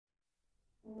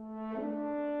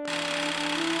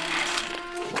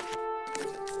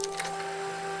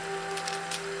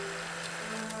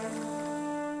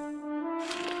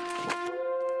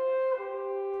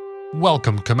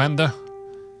Welcome, Commander.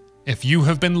 If you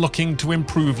have been looking to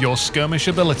improve your skirmish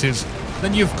abilities,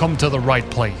 then you've come to the right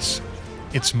place.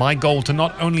 It's my goal to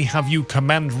not only have you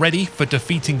command ready for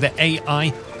defeating the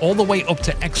AI all the way up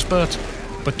to expert,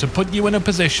 but to put you in a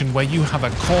position where you have a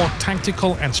core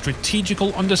tactical and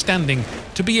strategical understanding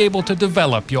to be able to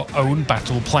develop your own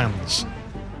battle plans.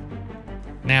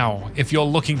 Now, if you're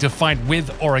looking to fight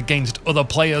with or against other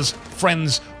players,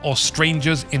 friends, or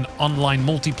strangers in online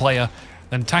multiplayer,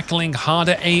 then tackling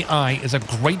harder AI is a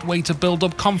great way to build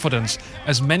up confidence,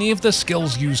 as many of the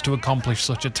skills used to accomplish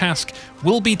such a task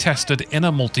will be tested in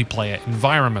a multiplayer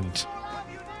environment.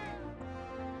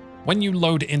 When you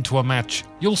load into a match,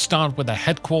 you'll start with a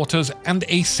headquarters and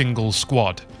a single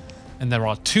squad. And there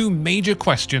are two major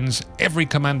questions every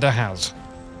commander has.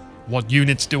 What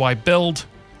units do I build?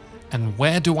 And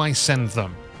where do I send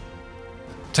them?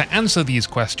 To answer these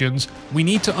questions, we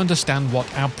need to understand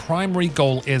what our primary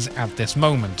goal is at this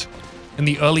moment. In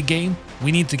the early game,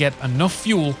 we need to get enough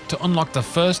fuel to unlock the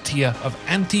first tier of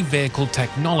anti-vehicle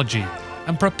technology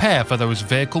and prepare for those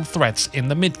vehicle threats in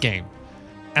the mid-game.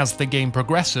 As the game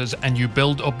progresses and you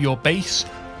build up your base,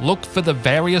 look for the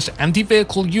various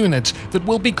anti-vehicle units that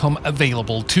will become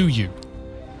available to you.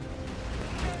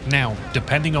 Now,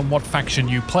 depending on what faction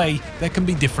you play, there can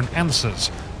be different answers,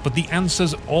 but the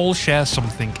answers all share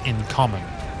something in common.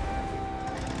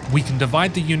 We can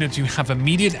divide the units you have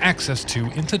immediate access to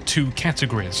into two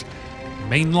categories: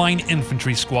 mainline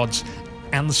infantry squads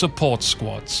and support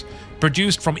squads,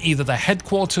 produced from either the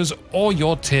headquarters or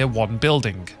your tier 1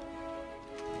 building.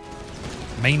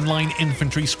 Mainline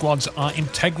infantry squads are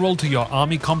integral to your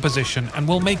army composition and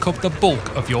will make up the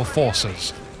bulk of your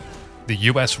forces. The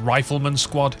US Rifleman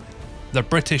Squad, the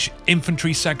British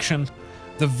Infantry Section,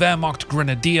 the Wehrmacht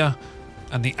Grenadier,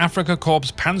 and the Afrika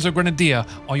Korps Panzer Grenadier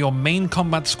are your main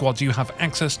combat squads you have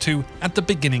access to at the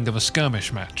beginning of a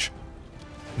skirmish match.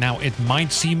 Now, it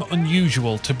might seem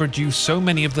unusual to produce so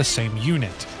many of the same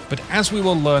unit, but as we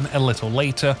will learn a little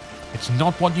later, it's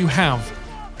not what you have,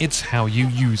 it's how you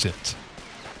use it.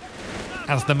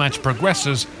 As the match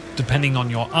progresses, depending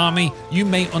on your army, you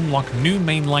may unlock new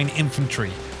mainline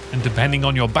infantry, and depending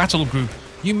on your battle group,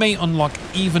 you may unlock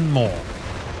even more.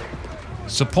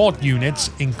 Support units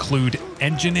include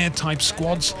engineer-type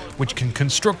squads, which can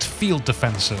construct field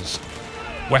defenses,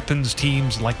 weapons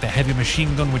teams like the heavy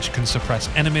machine gun, which can suppress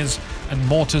enemies, and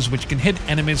mortars, which can hit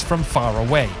enemies from far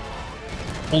away.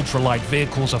 Ultralight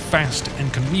vehicles are fast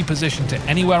and can reposition to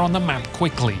anywhere on the map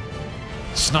quickly.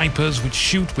 Snipers, which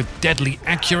shoot with deadly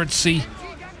accuracy,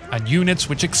 and units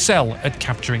which excel at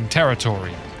capturing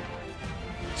territory.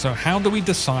 So how do we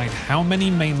decide how many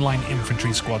mainline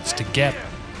infantry squads to get,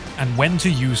 and when to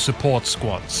use support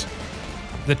squads?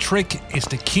 The trick is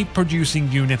to keep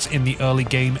producing units in the early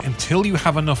game until you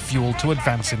have enough fuel to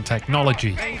advance in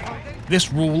technology.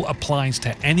 This rule applies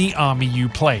to any army you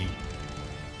play.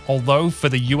 Although for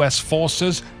the US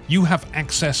forces, you have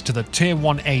access to the Tier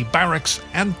 1A barracks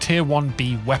and Tier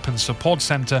 1B weapons support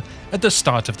center at the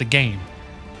start of the game.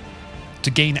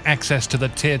 To gain access to the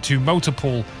Tier 2 motor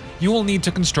pool, you will need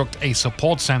to construct a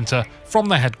support center from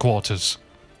the headquarters.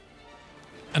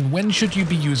 And when should you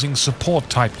be using support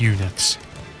type units?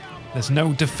 There's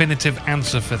no definitive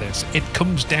answer for this. It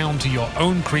comes down to your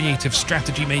own creative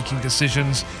strategy making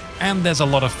decisions, and there's a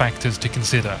lot of factors to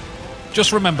consider.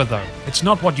 Just remember though, it's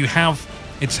not what you have,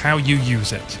 it's how you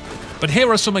use it. But here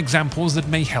are some examples that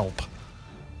may help.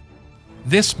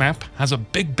 This map has a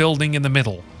big building in the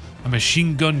middle. A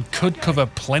machine gun could cover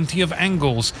plenty of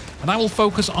angles, and I will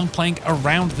focus on playing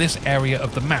around this area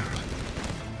of the map.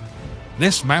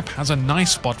 This map has a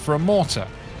nice spot for a mortar,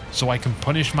 so I can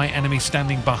punish my enemy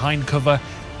standing behind cover,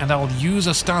 and I'll use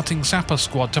a starting sapper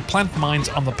squad to plant mines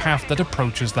on the path that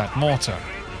approaches that mortar.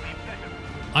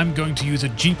 I'm going to use a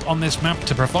jeep on this map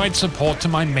to provide support to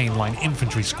my mainline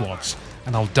infantry squads,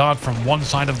 and I'll dart from one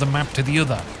side of the map to the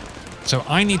other. So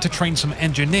I need to train some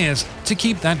engineers to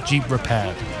keep that jeep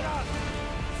repaired.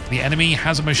 The enemy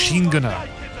has a machine gunner.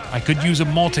 I could use a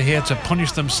mortar here to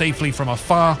punish them safely from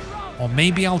afar, or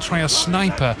maybe I'll try a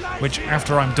sniper, which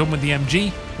after I'm done with the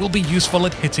MG, will be useful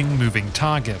at hitting moving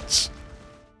targets.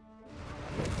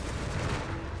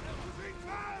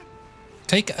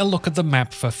 Take a look at the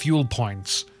map for fuel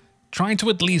points. Try to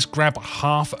at least grab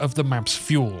half of the map's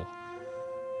fuel.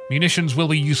 Munitions will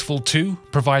be useful too,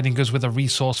 providing us with a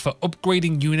resource for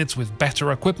upgrading units with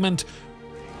better equipment,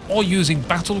 or using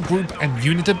battle group and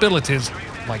unit abilities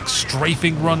like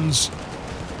strafing runs,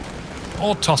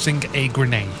 or tossing a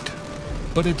grenade.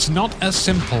 But it's not as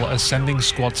simple as sending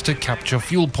squads to capture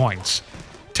fuel points.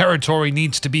 Territory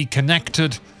needs to be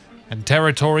connected, and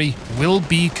territory will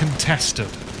be contested.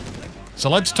 So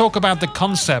let's talk about the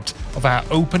concept of our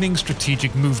opening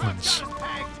strategic movements.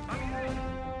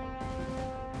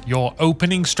 Your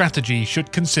opening strategy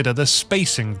should consider the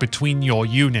spacing between your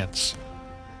units.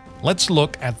 Let's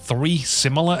look at 3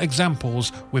 similar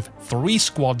examples with 3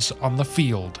 squads on the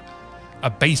field.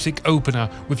 A basic opener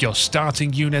with your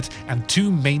starting unit and 2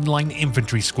 mainline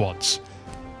infantry squads.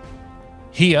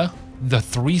 Here, the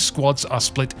 3 squads are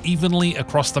split evenly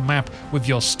across the map with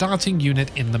your starting unit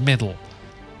in the middle.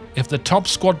 If the top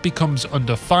squad becomes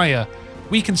under fire,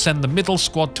 we can send the middle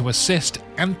squad to assist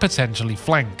and potentially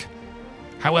flank.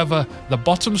 However, the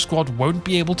bottom squad won't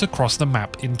be able to cross the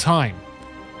map in time.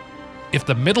 If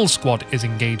the middle squad is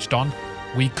engaged on,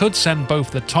 we could send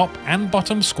both the top and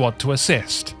bottom squad to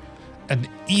assist. An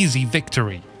easy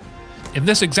victory. In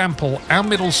this example, our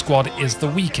middle squad is the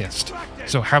weakest,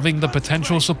 so having the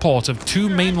potential support of 2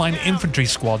 mainline infantry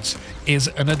squads is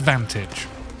an advantage.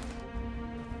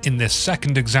 In this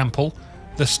second example,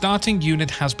 the starting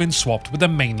unit has been swapped with a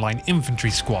mainline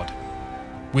infantry squad.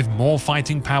 With more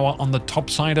fighting power on the top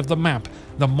side of the map,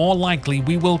 the more likely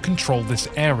we will control this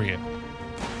area.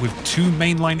 With 2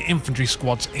 mainline infantry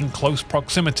squads in close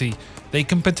proximity, they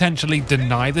can potentially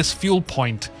deny this fuel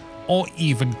point or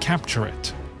even capture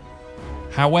it.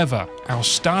 However, our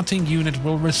starting unit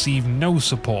will receive no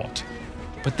support,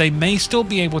 but they may still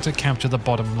be able to capture the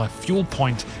bottom left fuel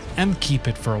point and keep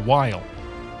it for a while.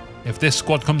 If this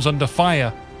squad comes under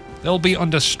fire, they'll be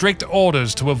under strict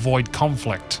orders to avoid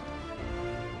conflict.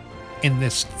 In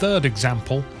this third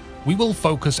example, we will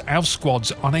focus our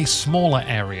squads on a smaller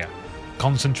area,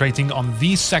 concentrating on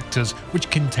these sectors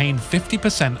which contain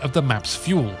 50% of the map's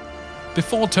fuel,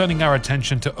 before turning our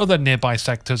attention to other nearby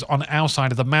sectors on our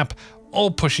side of the map or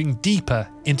pushing deeper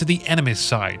into the enemy's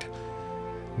side.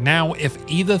 Now, if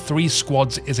either 3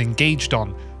 squads is engaged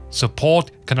on,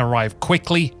 support can arrive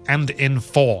quickly and in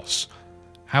force.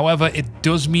 However, it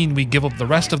does mean we give up the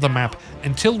rest of the map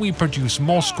until we produce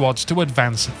more squads to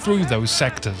advance through those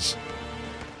sectors.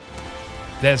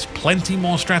 There's plenty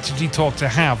more strategy talk to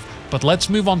have, but let's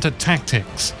move on to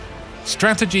tactics.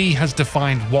 Strategy has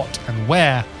defined what and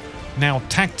where, now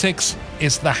tactics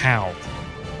is the how.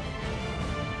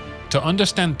 To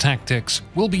understand tactics,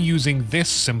 we'll be using this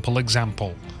simple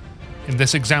example. In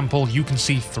this example, you can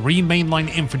see 3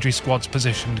 mainline infantry squads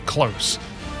positioned close.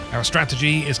 Our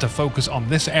strategy is to focus on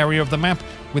this area of the map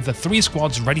with the 3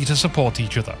 squads ready to support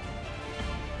each other.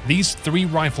 These 3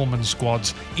 rifleman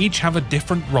squads each have a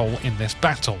different role in this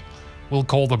battle. We'll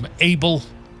call them Able,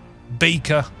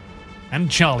 Baker,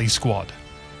 and Charlie squad.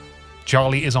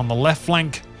 Charlie is on the left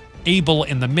flank, Able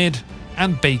in the mid,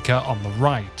 and Baker on the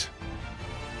right.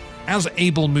 As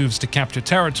Able moves to capture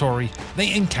territory,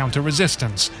 they encounter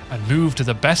resistance and move to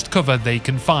the best cover they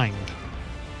can find.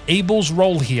 Able's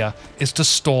role here is to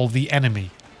stall the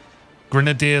enemy.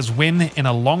 Grenadiers win in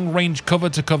a long-range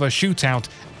cover-to-cover shootout,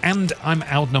 and I'm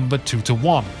outnumbered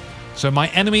 2-1, so my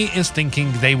enemy is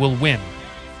thinking they will win,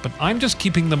 but I'm just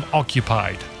keeping them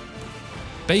occupied.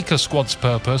 Baker squad's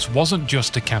purpose wasn't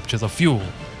just to capture the fuel.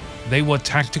 They were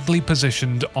tactically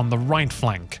positioned on the right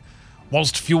flank.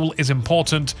 Whilst fuel is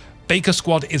important, Baker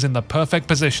squad is in the perfect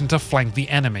position to flank the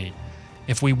enemy.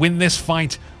 If we win this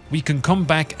fight, we can come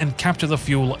back and capture the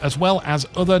fuel as well as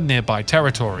other nearby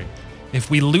territory. If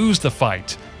we lose the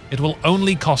fight, it will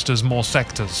only cost us more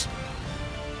sectors.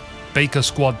 Baker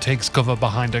squad takes cover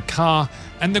behind a car,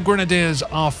 and the Grenadiers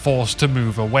are forced to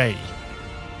move away.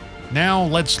 Now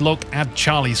let's look at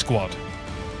Charlie squad.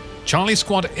 Charlie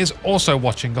squad is also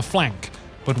watching a flank,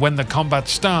 but when the combat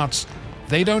starts,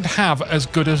 they don't have as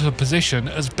good as a position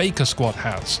as Baker squad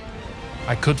has.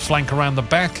 I could flank around the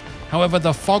back, however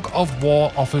the fog of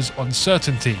war offers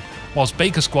uncertainty, whilst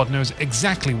Baker squad knows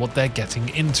exactly what they're getting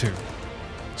into.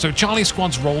 So Charlie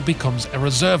squad's role becomes a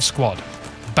reserve squad,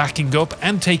 backing up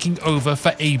and taking over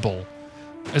for Able.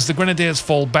 As the Grenadiers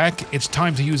fall back, it's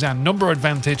time to use our number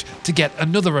advantage to get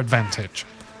another advantage.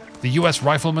 The US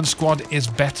Rifleman squad is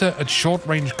better at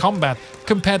short-range combat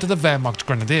compared to the Wehrmacht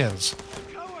Grenadiers.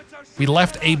 We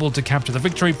left Able to capture the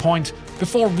victory point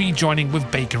before rejoining with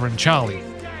Baker and Charlie.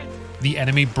 The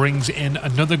enemy brings in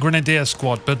another Grenadier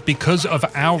squad, but because of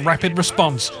our rapid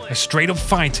response, a straight-up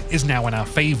fight is now in our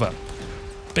favour.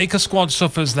 Baker squad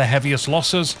suffers the heaviest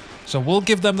losses, so we'll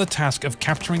give them the task of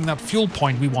capturing that fuel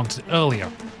point we wanted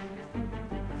earlier.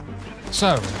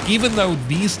 So, even though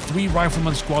these 3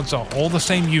 rifleman squads are all the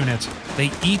same unit,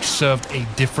 they each served a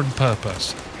different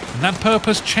purpose. And that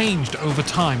purpose changed over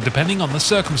time depending on the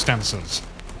circumstances.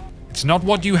 It's not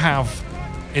what you have,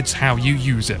 it's how you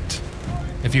use it.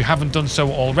 If you haven't done so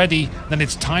already, then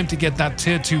it's time to get that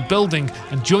tier 2 building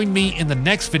and join me in the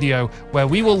next video where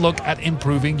we will look at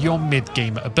improving your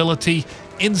mid-game ability,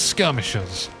 in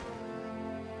skirmishes.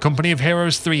 Company of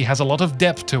Heroes 3 has a lot of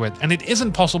depth to it, and it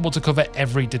isn't possible to cover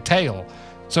every detail,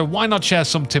 so why not share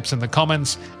some tips in the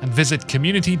comments and visit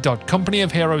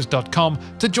community.companyofheroes.com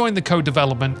to join the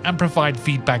co-development and provide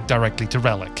feedback directly to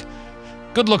Relic.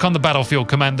 Good luck on the battlefield,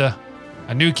 Commander.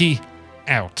 Anuki,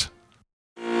 out.